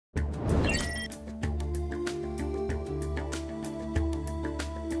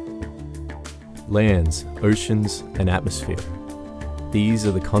Lands, oceans, and atmosphere. These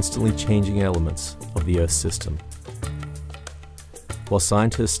are the constantly changing elements of the Earth's system. While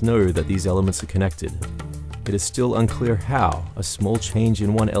scientists know that these elements are connected, it is still unclear how a small change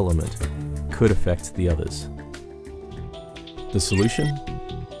in one element could affect the others. The solution?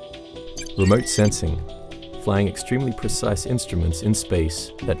 Remote sensing, flying extremely precise instruments in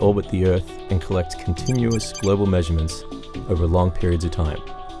space that orbit the Earth and collect continuous global measurements over long periods of time.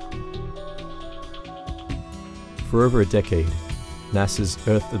 For over a decade, NASA's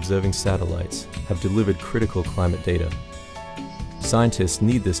Earth-observing satellites have delivered critical climate data. Scientists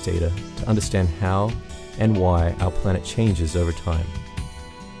need this data to understand how and why our planet changes over time.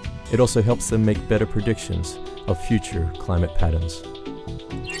 It also helps them make better predictions of future climate patterns.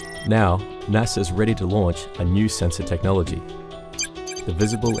 Now, NASA is ready to launch a new sensor technology, the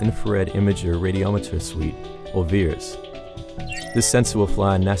Visible Infrared Imager Radiometer Suite, or VIIRS. This sensor will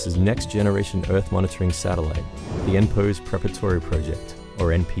fly on NASA's next-generation Earth monitoring satellite, the NPOESS Preparatory Project, or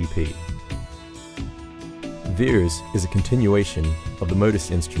NPP. VIIRS is a continuation of the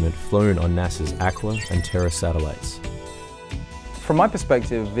MODIS instrument flown on NASA's Aqua and Terra satellites. From my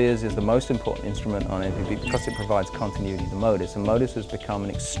perspective, VIIRS is the most important instrument on NPP because it provides continuity to MODIS, and MODIS has become an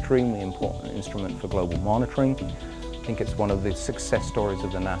extremely important instrument for global monitoring. I think it's one of the success stories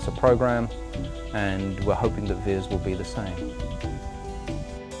of the NASA program, and we're hoping that VIIRS will be the same.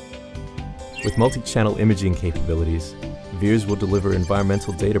 With multi-channel imaging capabilities, VIIRS will deliver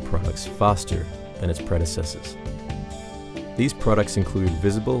environmental data products faster than its predecessors. These products include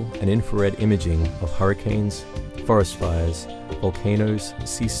visible and infrared imaging of hurricanes, forest fires, volcanoes,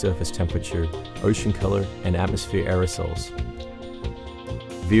 sea surface temperature, ocean color, and atmosphere aerosols.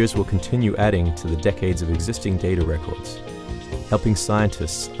 VIIRS will continue adding to the decades of existing data records, helping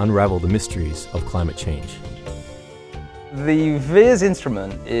scientists unravel the mysteries of climate change. The VIIRS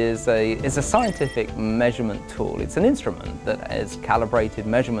instrument is a scientific measurement tool. It's an instrument that has calibrated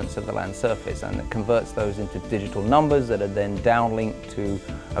measurements of the land surface, and it converts those into digital numbers that are then downlinked to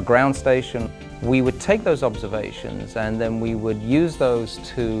a ground station. We would take those observations and then we would use those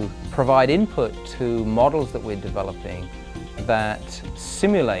to provide input to models that we're developing that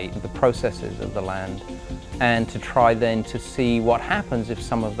simulate the processes of the land, and to try then to see what happens if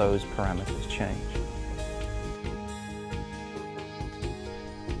some of those parameters change.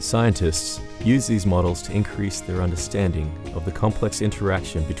 Scientists use these models to increase their understanding of the complex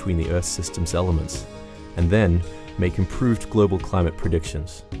interaction between the Earth system's elements, and then make improved global climate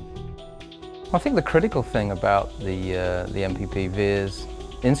predictions. I think the critical thing about the NPP VIIRS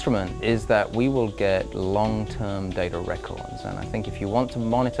instrument is that we will get long-term data records, and I think if you want to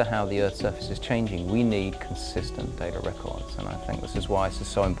monitor how the Earth's surface is changing, we need consistent data records, and I think this is why this is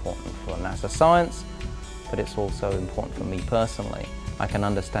so important for NASA science, but it's also important for me personally. I can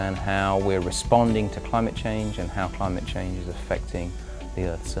understand how we're responding to climate change and how climate change is affecting the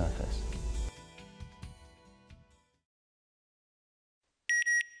Earth's surface.